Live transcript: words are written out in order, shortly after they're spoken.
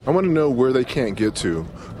I want to know where they can't get to.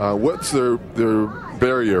 What's their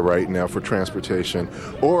barrier right now for transportation?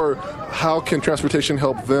 Or how can transportation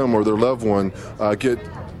help them or their loved one get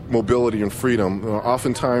mobility and freedom?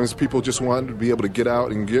 Oftentimes people just want to be able to get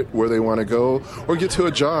out and get where they want to go, or get to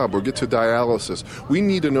a job, or get to dialysis. We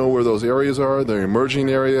need to know where those areas are, the emerging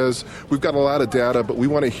areas. We've got a lot of data, but we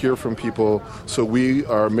want to hear from people, so we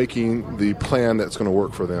are making the plan that's going to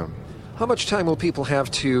work for them. How much time will people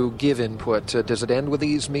have to give input? Does it end with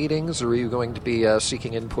these meetings, or are you going to be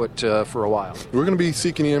seeking input for a while? We're going to be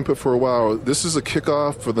seeking input for a while. This is a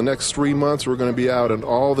kickoff for the next 3 months. We're going to be out in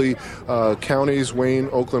all the counties, Wayne,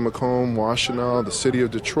 Oakland, Macomb, Washtenaw, the city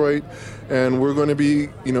of Detroit, and we're going to be,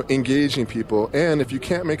 engaging people. And if you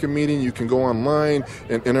can't make a meeting, you can go online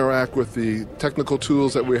and interact with the technical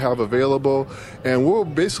tools that we have available. And we're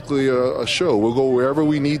basically a show. We'll go wherever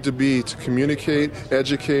we need to be to communicate,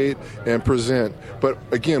 educate, and present. But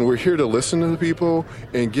again, we're here to listen to the people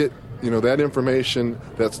and get that information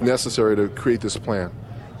that's necessary to create this plan.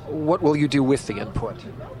 What will you do with the input?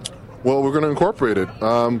 Well, we're going to incorporate it.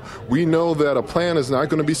 We know that a plan is not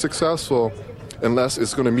going to be successful unless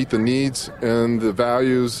it's going to meet the needs and the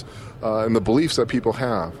values and the beliefs that people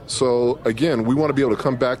have. So again, we want to be able to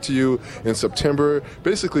come back to you in September,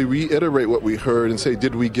 basically reiterate what we heard and say,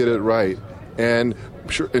 did we get it right? And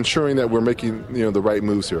ensuring that we're making the right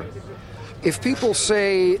moves here. If people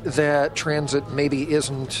say that transit maybe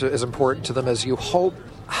isn't as important to them as you hope,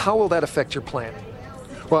 how will that affect your plan?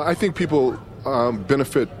 Well, I think people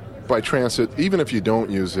benefit by transit, even if you don't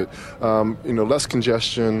use it. Less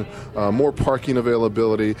congestion, more parking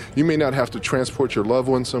availability. You may not have to transport your loved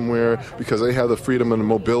one somewhere because they have the freedom and the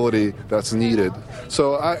mobility that's needed.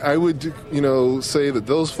 So I would, say that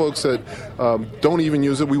those folks that don't even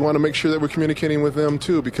use it, we want to make sure that we're communicating with them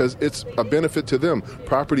too, because it's a benefit to them.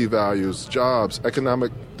 Property values, jobs,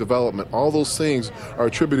 economic development, all those things are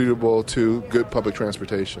attributable to good public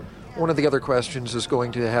transportation. One of the other questions is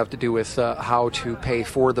going to have to do with how to pay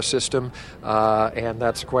for the system, and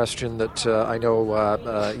that's a question that I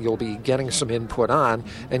know you'll be getting some input on.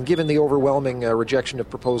 And given the overwhelming rejection of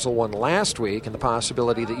Proposal 1 last week and the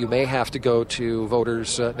possibility that you may have to go to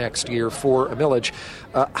voters next year for a millage,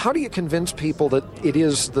 how do you convince people that it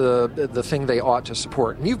is the thing they ought to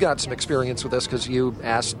support? And you've got some experience with this because you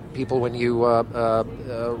asked people when you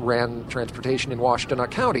ran transportation in Washtenaw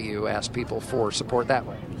County, you asked people for support that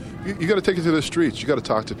way. You got to take it to the streets. You got to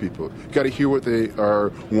talk to people. You got to hear what they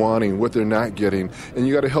are wanting, what they're not getting, and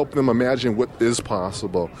you got to help them imagine what is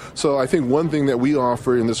possible. So I think one thing that we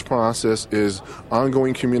offer in this process is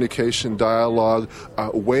ongoing communication, dialogue,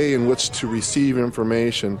 a way in which to receive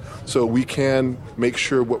information so we can make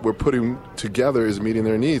sure what we're putting together is meeting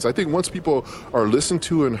their needs. I think once people are listened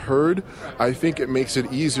to and heard, I think it makes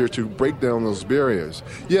it easier to break down those barriers.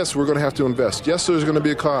 Yes, we're going to have to invest. Yes, there's going to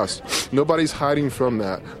be a cost. Nobody's hiding from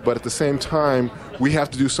that. But at the same time, we have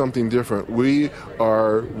to do something different. We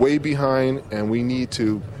are way behind, and we need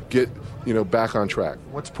to get back on track.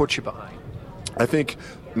 What's put you behind? I think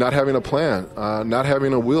not having a plan, not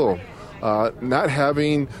having a will, not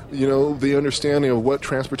having the understanding of what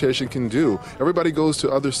transportation can do. Everybody goes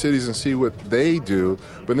to other cities and see what they do,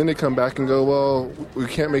 but then they come back and go, well, we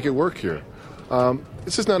can't make it work here.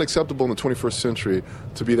 It's just not acceptable in the 21st century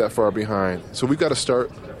to be that far behind. So we've got to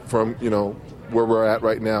start from where we're at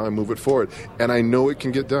right now and move it forward. And I know it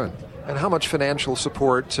can get done. And how much financial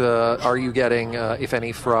support are you getting, if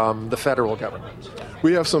any, from the federal government?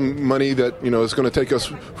 We have some money that is going to take us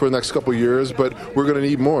for the next couple of years, but we're going to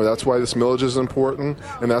need more. That's why this millage is important,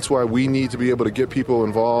 and that's why we need to be able to get people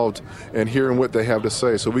involved and hearing what they have to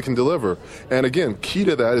say so we can deliver. And again, key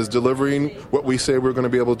to that is delivering what we say we're going to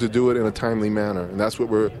be able to do it in a timely manner, and that's what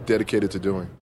we're dedicated to doing.